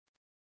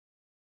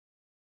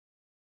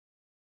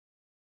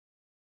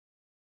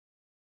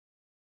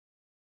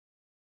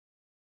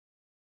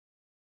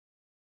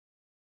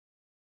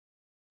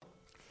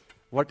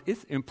what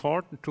is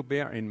important to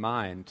bear in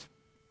mind,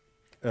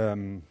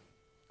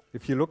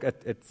 if you look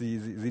at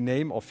the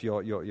name of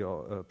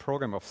your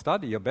program of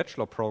study, your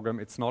bachelor program,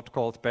 it's not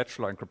called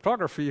Bachelor in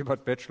Cryptography,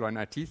 but Bachelor in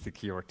IT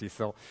Security.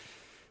 So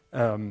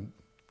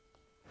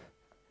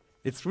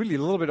it's really a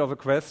little bit of a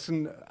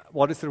question,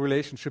 what is the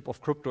relationship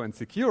of crypto and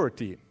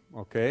security?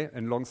 Okay,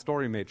 and long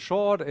story made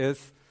short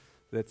is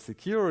that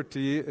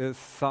security is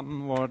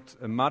somewhat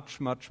a much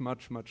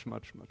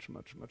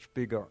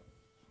bigger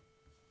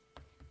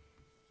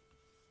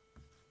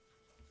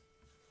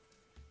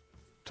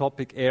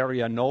topic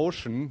area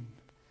notion,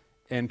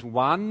 and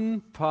one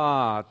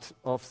part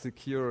of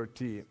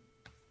security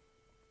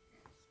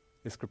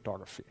is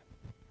cryptography.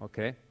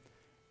 Okay?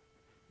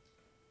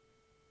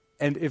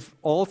 And if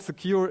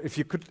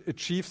you could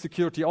achieve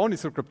security only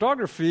through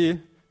cryptography,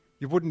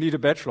 you wouldn't need a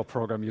bachelor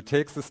program. You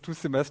take this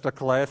 2-semester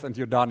class and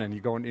you're done, and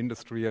you go in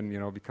industry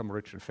and become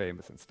rich and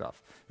famous and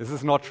stuff. This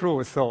is not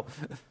true. So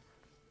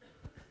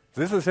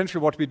this is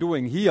essentially what we're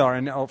doing here,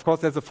 and of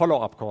course there's a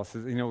follow-up course.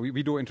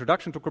 We do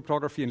introduction to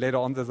cryptography, and later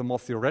on there's a more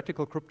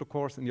theoretical crypto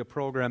course in your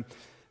program.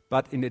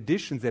 But in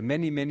addition, there are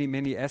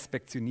many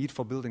aspects you need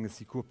for building a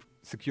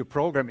secure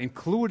program,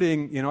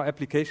 including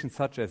applications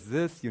such as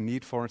this. You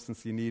need, for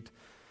instance,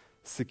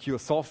 secure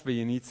software,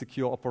 you need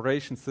secure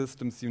operation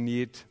systems, you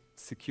need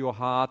secure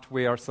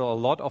hardware. So a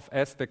lot of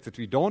aspects that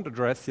we don't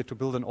address here to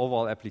build an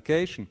overall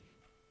application.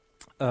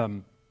 But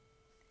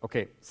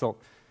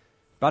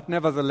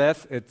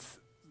nevertheless,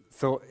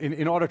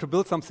 in order to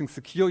build something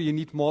secure, you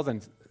need more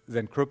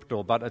than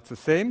crypto. But at the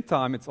same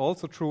time, it's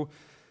also true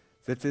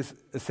that there's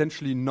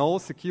essentially no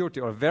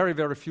security, or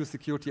very few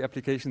security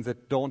applications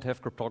that don't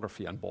have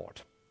cryptography on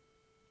board.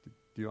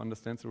 Do you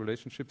understand the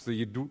relationship? So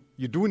you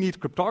do need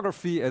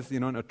cryptography as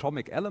an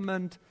atomic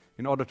element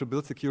in order to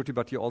build security,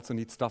 but you also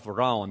need stuff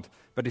around.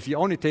 But if you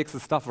only take the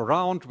stuff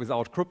around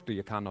without crypto,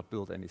 you cannot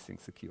build anything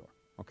secure.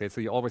 Okay,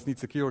 so you always need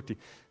security.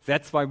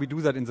 That's why we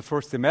do that in the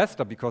first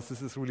semester, because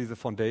this is really the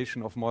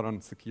foundation of modern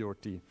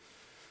security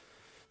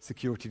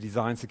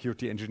design,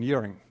 security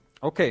engineering.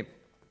 Okay,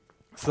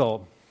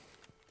 so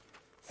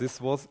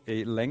this was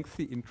a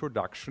lengthy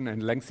introduction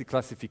and lengthy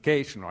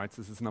classification, right?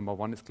 This is number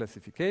one, is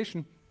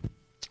classification.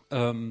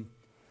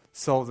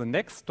 So the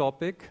next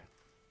topic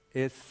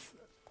is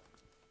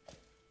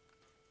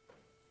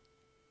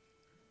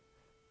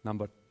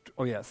number two.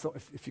 Oh yeah, so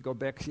if you go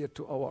back here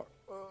to our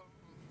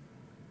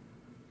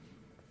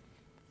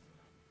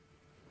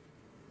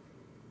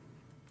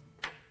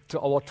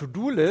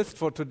to-do list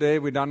for today,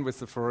 we're done with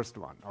the first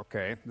one.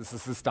 Okay, this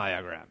is this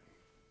diagram.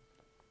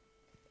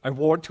 I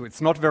warned you,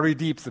 it's not very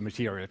deep, the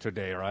material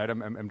today, right?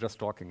 I'm just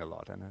talking a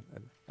lot, and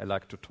I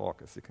like to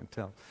talk, as you can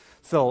tell.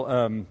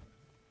 So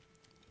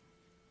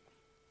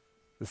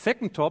the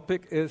second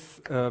topic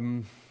is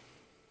the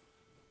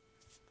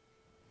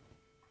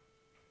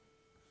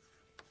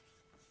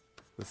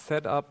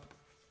setup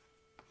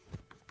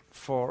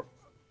for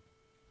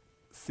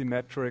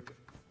symmetric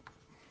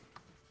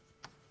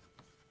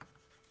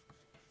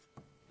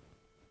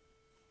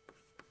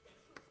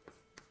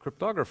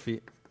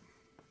cryptography.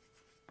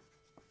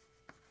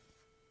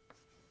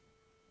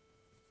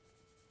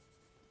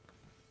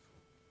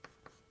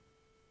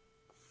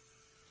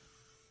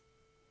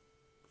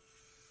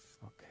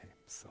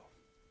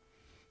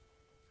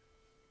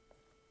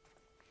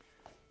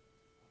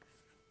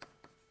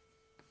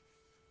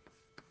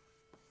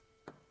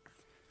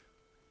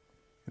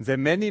 There are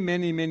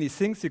many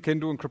things you can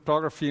do in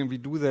cryptography, and we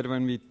do that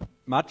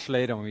much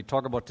later when we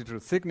talk about digital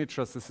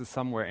signatures. This is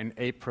somewhere in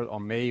April or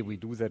May. We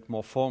do that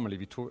more formally.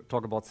 We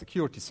talk about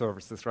security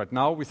services. Right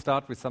now, we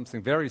start with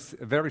something very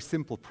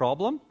simple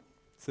problem.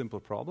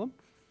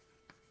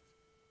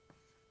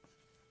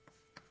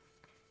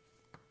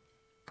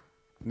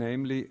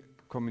 Namely,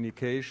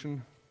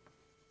 communication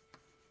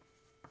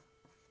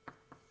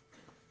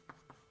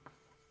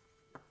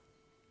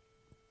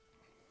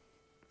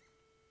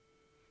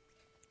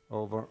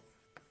over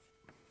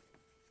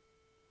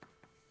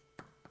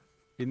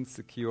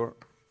insecure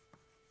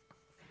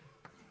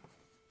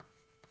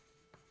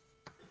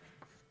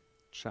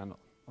channel.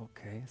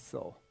 Okay,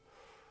 so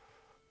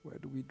where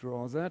do we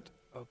draw that?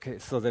 Okay,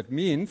 so that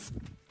means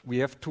we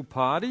have two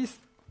parties,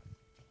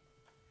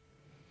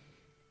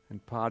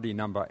 and party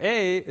number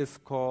A is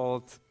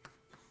called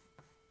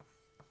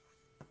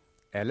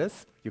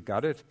Alice. You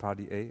got it?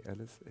 Party A,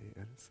 Alice,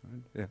 right?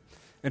 Yeah.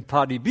 And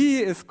party B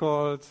is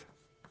called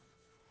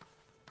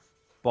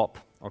Bob.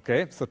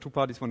 Okay, so two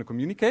parties want to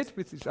communicate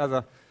with each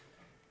other.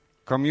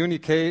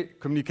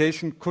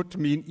 Communication could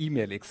mean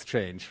email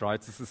exchange,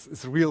 right? This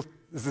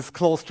is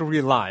close to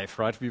real life,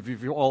 right?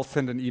 We all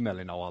send an email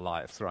in our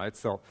lives, right?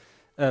 So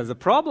the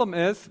problem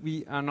is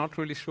we are not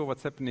really sure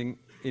what's happening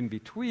in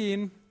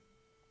between.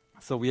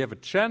 So we have a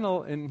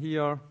channel in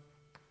here,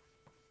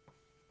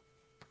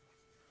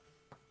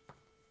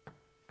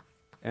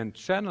 and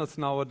channels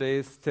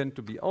nowadays tend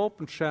to be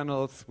open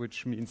channels,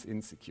 which means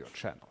insecure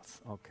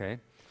channels. Okay.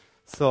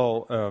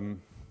 So,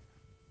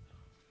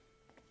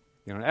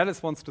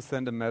 Alice wants to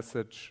send a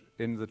message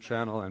in the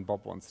channel, and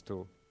Bob wants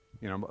to,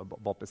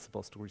 Bob is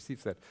supposed to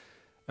receive that.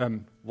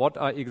 What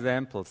are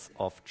examples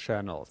of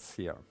channels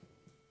here?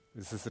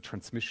 This is a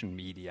transmission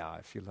media,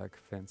 I feel like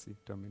fancy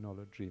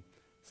terminology.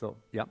 So,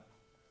 yeah.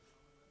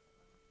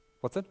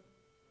 What's it?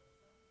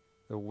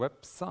 The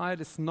website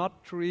is not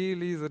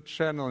really the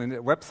channel. And the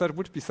website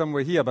would be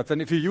somewhere here, but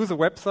then if you use a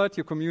website,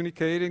 you're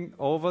communicating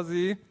over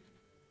the...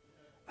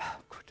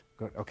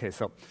 Good. Okay,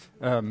 so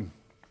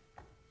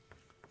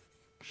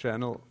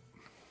channel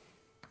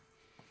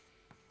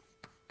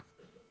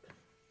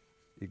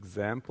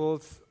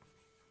examples.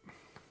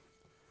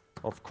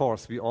 Of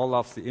course, we all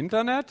love the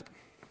internet.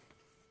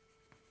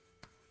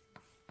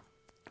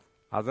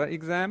 Other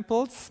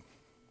examples?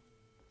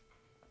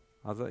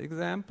 Other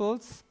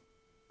examples?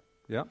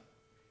 Yeah.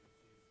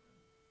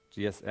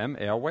 GSM,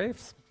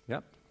 airwaves. Yeah.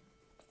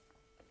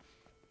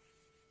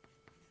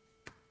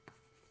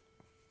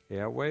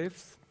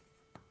 Airwaves.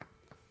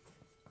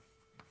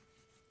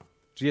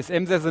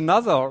 GSM, there's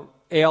another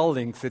air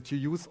link that you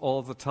use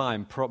all the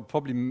time,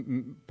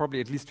 probably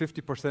at least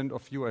 50%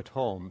 of you at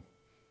home.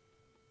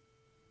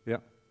 Yeah.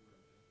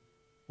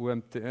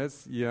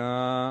 UMTS,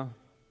 yeah.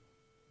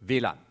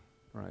 WLAN,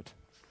 right.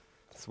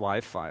 It's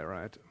Wi-Fi,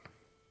 right.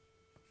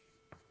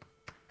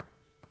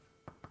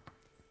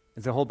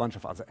 There's a whole bunch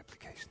of other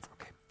applications.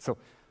 Okay, so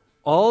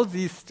all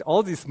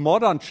these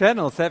modern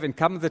channels have in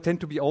common. They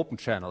tend to be open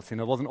channels. You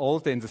know, it was an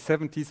old day in the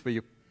 70s where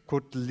you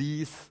could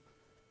lease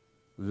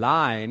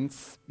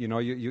lines. You know,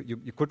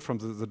 you could from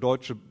the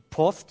Deutsche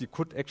Post. You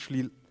could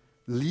actually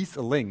lease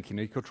a link. You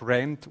know, you could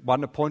rent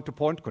a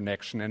point-to-point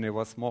connection, and it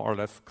was more or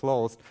less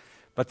closed.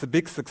 But the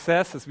big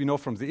success, as we know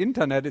from the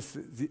internet, is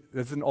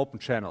it's an open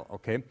channel.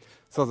 Okay,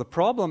 so the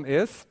problem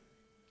is.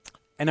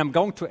 And I'm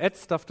going to add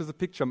stuff to the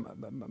picture.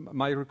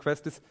 My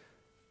request is,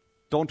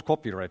 don't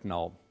copy right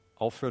now.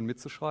 Aufhören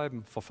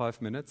mitzuschreiben for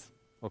 5 minutes,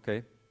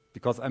 okay?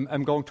 Because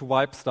I'm going to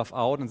wipe stuff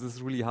out, and this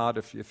is really hard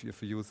if you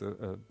use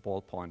a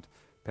ballpoint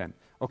pen.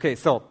 Okay,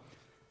 so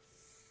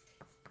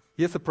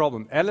here's the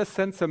problem. Alice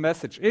sends a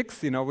message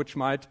X, you know, which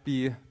might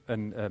be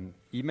an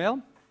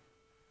email.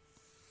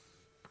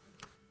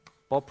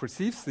 Bob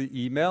receives the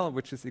email,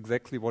 which is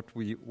exactly what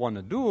we want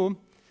to do.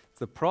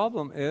 The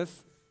problem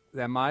is,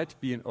 there might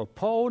be an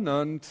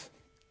opponent,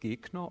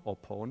 Gegner,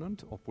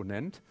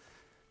 opponent,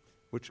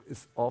 which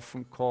is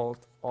often called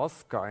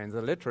Oscar in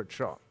the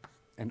literature.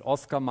 And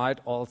Oscar might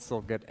also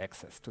get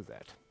access to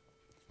that.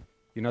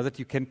 You know that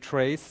you can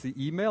trace the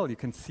email, you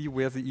can see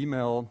where the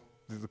email,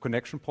 the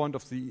connection point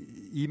of the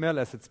email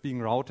as it's being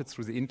routed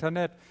through the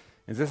internet.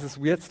 And this is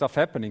weird stuff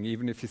happening,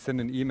 even if you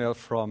send an email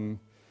from,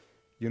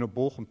 you know,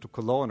 Bochum to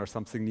Cologne or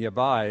something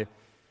nearby.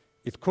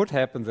 It could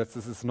happen that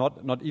this is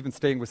not even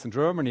staying within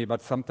Germany,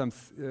 but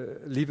sometimes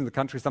leaving the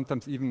country,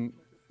 sometimes even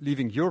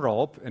leaving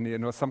Europe, and you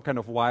know, some kind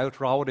of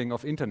wild routing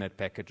of internet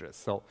packages.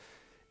 So,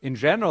 in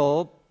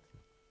general,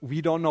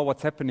 we don't know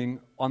what's happening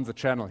on the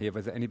channel here,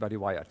 whether anybody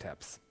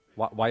wiretaps.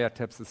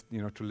 Wiretaps is,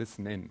 you know, to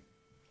listening.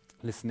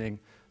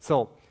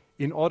 So,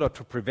 in order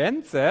to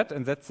prevent that,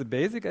 and that's the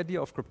basic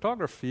idea of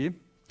cryptography,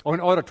 or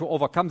in order to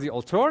overcome, the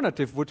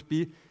alternative would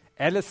be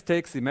Alice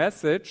takes the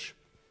message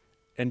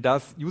and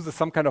uses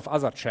some kind of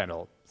other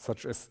channel,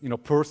 such as, you know,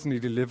 personal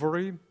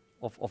delivery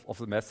of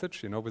the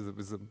message, you know, with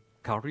a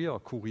courier or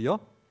courier.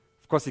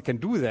 Of course, you can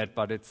do that,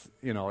 but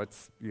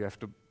you have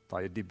to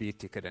buy a DB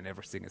ticket and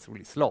everything is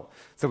really slow.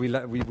 So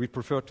we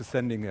prefer to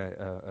sending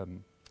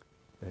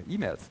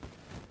emails.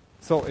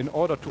 So in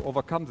order to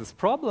overcome this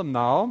problem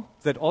now,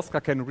 that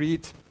Oscar can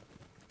read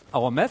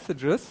our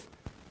messages,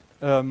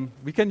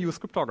 we can use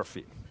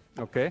cryptography,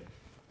 okay?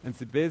 And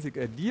the basic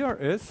idea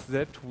is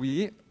that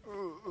we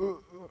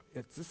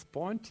at this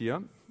point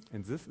here,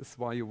 and this is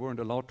why you weren't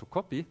allowed to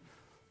copy,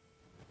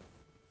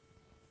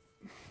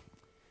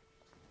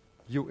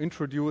 you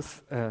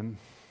introduce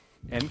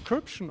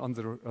encryption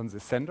on the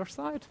sender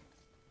side.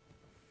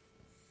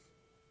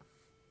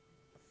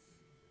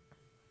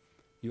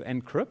 You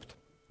encrypt,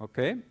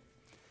 okay?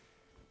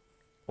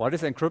 What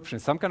is encryption?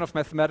 It's some kind of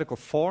mathematical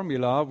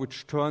formula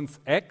which turns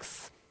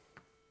X,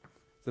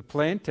 the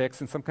plain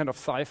text, in some kind of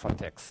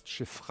ciphertext,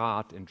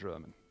 Chiffrat in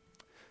German.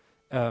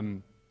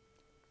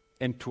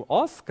 And to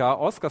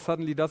Oscar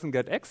suddenly doesn't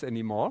get X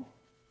anymore.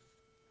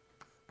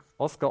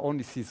 Oscar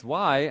only sees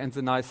Y, and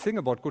the nice thing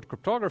about good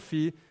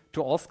cryptography,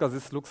 to Oscar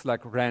this looks like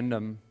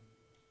random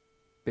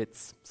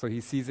bits. So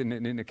he sees,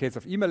 in the case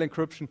of email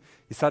encryption,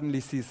 he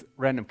suddenly sees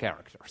random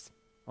characters.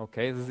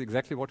 Okay, this is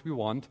exactly what we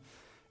want.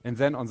 And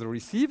then on the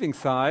receiving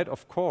side,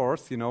 of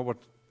course, you know, what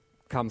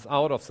comes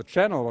out of the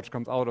channel, what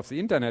comes out of the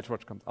internet,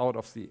 what comes out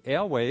of the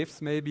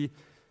airwaves maybe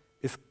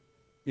is,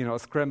 you know,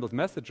 scrambled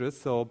messages.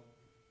 So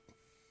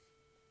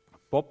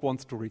Bob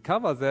wants to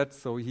recover that,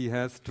 so he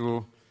has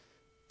to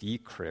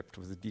decrypt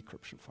with the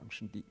decryption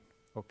function D.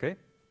 Okay?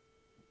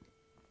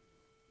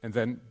 And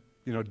then,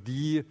 you know,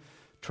 D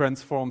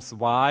transforms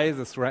Y,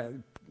 this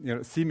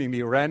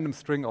seemingly random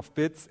string of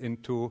bits,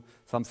 into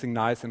something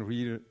nice and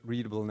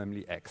readable,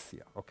 namely X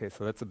here. Okay,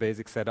 so that's a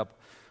basic setup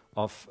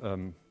of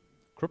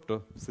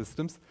crypto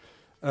systems.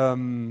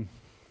 Now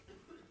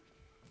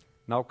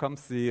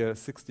comes the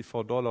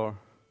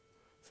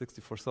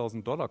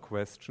 $64,000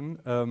 question.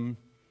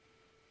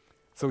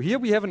 So here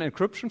we have an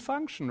encryption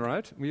function,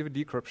 right? We have a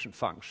decryption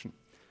function.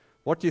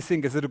 What do you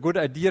think? Is it a good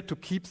idea to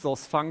keep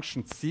those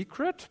functions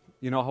secret?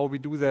 You know how we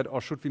do that,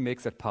 or should we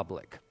make that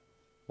public?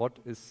 What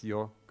is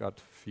your gut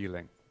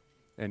feeling?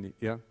 Any?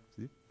 Yeah?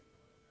 See?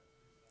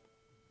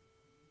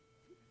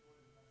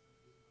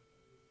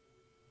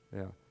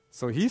 Yeah.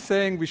 So he's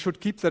saying we should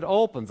keep that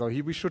open. So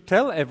we should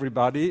tell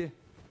everybody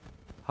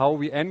how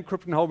we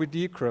encrypt and how we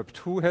decrypt.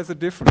 Who has a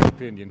different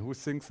opinion? Who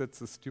thinks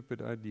that's a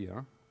stupid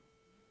idea?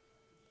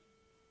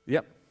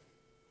 Yep.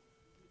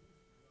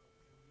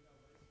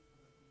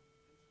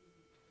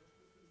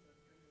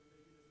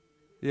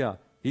 Yeah.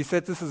 He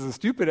said this is a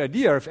stupid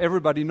idea. If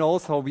everybody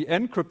knows how we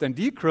encrypt and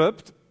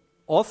decrypt,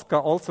 Oscar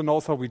also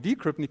knows how we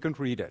decrypt and he can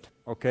read it.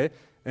 Okay?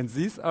 And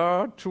these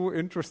are two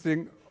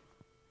interesting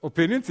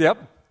opinions. Yep.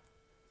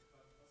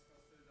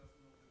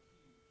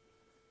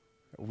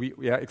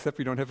 Except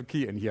we don't have a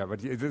key in here. But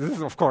this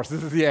is, of course,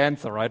 this is the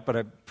answer, right? But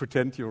I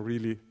pretend you're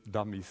really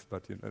dummies,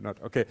 but you're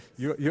not. Okay.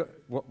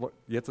 What?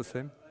 Yet the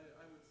same?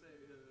 I would say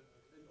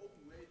an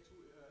open way to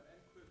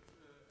encrypt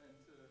and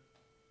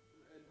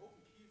an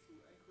open key to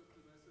encrypt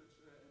the message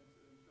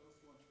and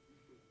closed one to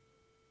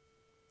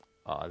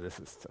decrypt. This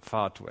is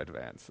far too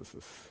advanced. This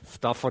is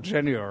stuff for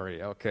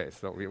January. Okay,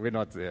 so we're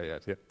not there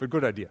yet. Yeah. But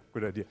good idea.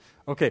 Good idea.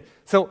 Okay,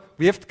 so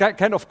we have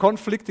kind of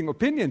conflicting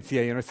opinions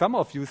here. You know, some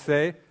of you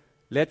say,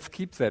 let's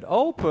keep that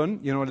open.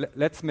 You know,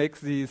 let's make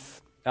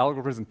these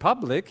algorithms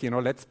public. You know,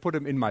 let's put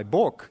them in my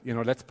book. You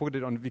know, let's put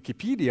it on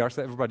Wikipedia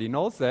so everybody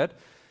knows that.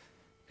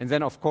 And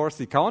then, of course,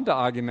 the counter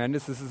argument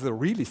is this is a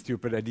really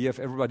stupid idea. If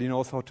everybody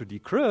knows how to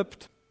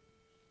decrypt,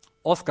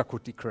 Oscar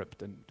could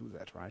decrypt and do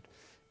that, right?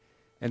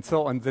 And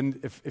so on. Then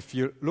if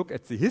you look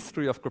at the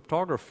history of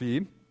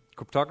cryptography,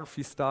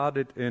 cryptography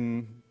started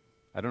in,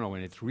 I don't know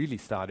when it really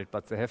started,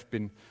 but there have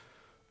been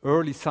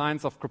early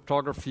signs of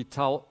cryptography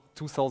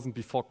 2000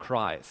 before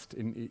Christ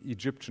in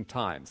Egyptian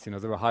times. You know,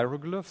 there were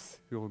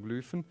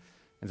hieroglyphen,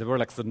 and they were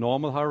like the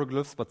normal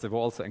hieroglyphs, but they were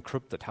also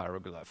encrypted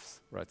hieroglyphs,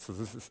 right? So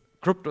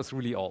crypto is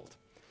really old.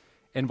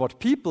 And what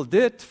people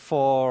did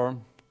for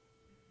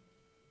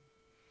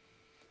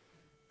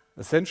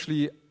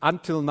essentially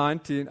until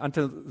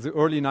the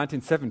early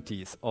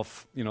 1970s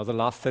of the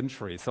last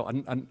century, so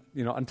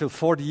until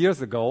 40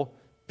 years ago,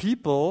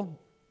 people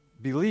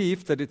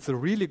believed that it's a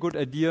really good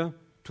idea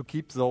to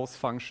keep those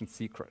functions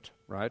secret,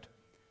 right?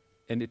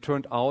 And it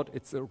turned out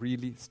it's a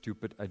really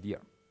stupid idea.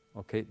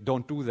 Okay,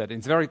 don't do that. And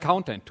it's very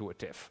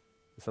counterintuitive.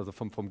 So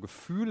vom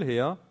Gefühl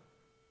her,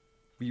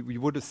 we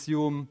would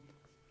assume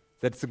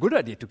that it's a good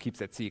idea to keep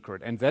that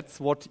secret, and that's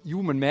what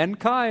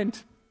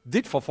mankind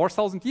did for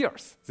 4,000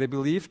 years. They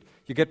believed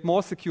you get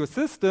more secure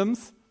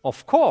systems,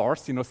 of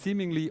course,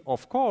 seemingly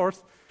of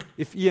course,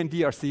 if E and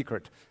D are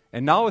secret.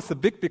 And now it's a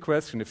big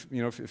question. If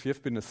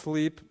you've been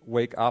asleep,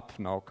 wake up.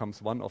 Now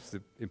comes one of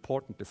the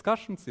important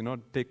discussions.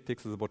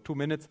 Takes us about 2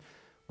 minutes.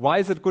 Why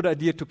is it a good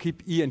idea to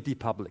keep E and D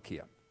public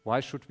here? Why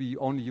should we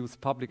only use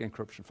public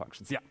encryption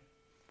functions? Yeah.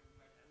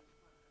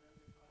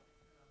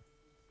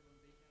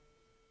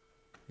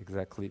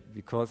 Exactly,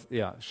 because,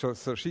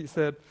 so she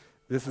said,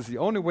 this is the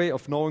only way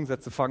of knowing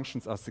that the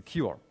functions are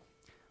secure.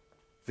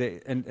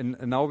 And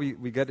now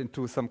we get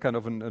into some kind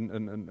of a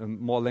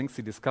more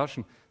lengthy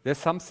discussion. There's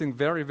something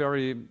very,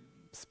 very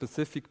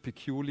specific,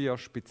 peculiar,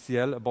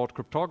 speziell about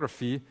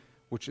cryptography,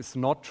 which is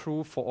not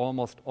true for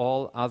almost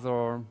all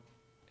other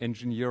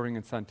engineering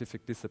and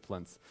scientific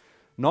disciplines.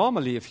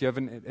 Normally, if you have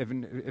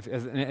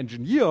as an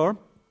engineer,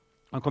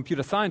 a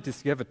computer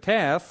scientist, you have a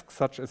task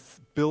such as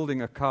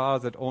building a car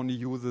that only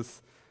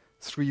uses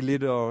 3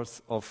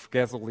 liters of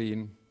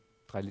gasoline,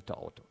 3-liter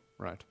Auto,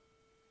 right?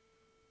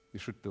 You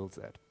should build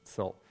that.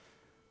 So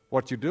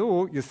what you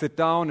do, you sit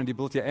down and you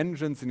build your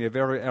engines in a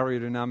very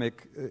aerodynamic,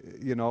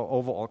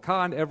 overall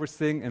car and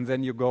everything, and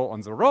then you go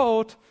on the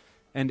road,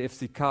 and if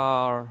the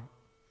car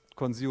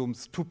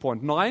consumes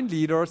 2.9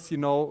 liters,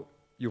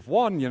 you've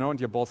won, and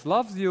your boss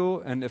loves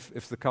you, and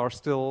if the car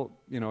still,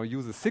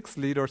 uses 6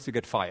 liters, you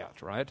get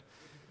fired, right?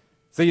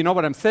 So you know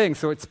what I'm saying?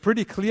 So it's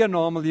pretty clear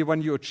normally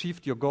when you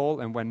achieved your goal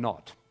and when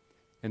not.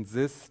 And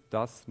this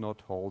does not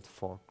hold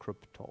for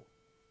crypto,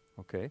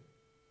 okay?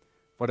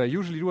 What I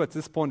usually do at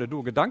this point, I do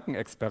a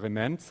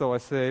Gedankenexperiment. So I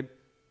say,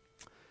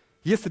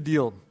 here's the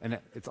deal. And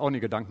it's only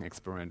a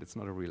Gedankenexperiment. It's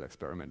not a real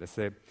experiment. I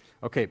say,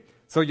 okay,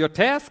 so your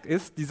task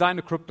is design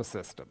a crypto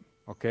system,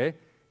 okay?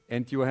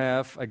 And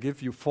I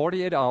give you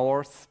 48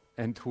 hours,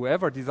 and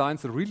whoever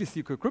designs a really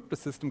secret crypto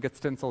system gets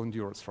 10,000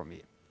 euros from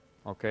me,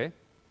 okay?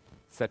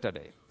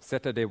 Saturday,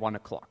 1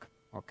 o'clock,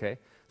 okay?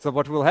 So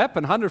what will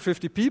happen,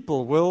 150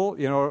 people will,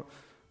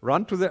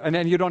 run to and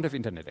then you don't have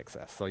internet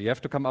access, so you have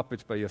to come up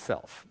with it by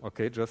yourself,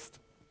 okay? Just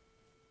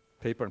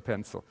paper and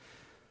pencil.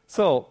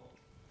 So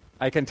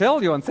I can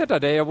tell you on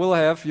Saturday I will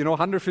have,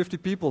 150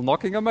 people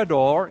knocking on my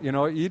door,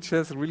 each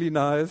has really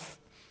nice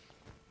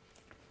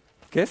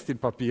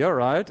Kästchenpapier,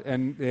 right?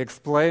 And they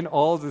explain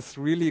all this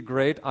really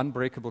great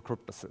unbreakable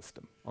crypto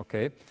system,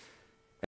 okay?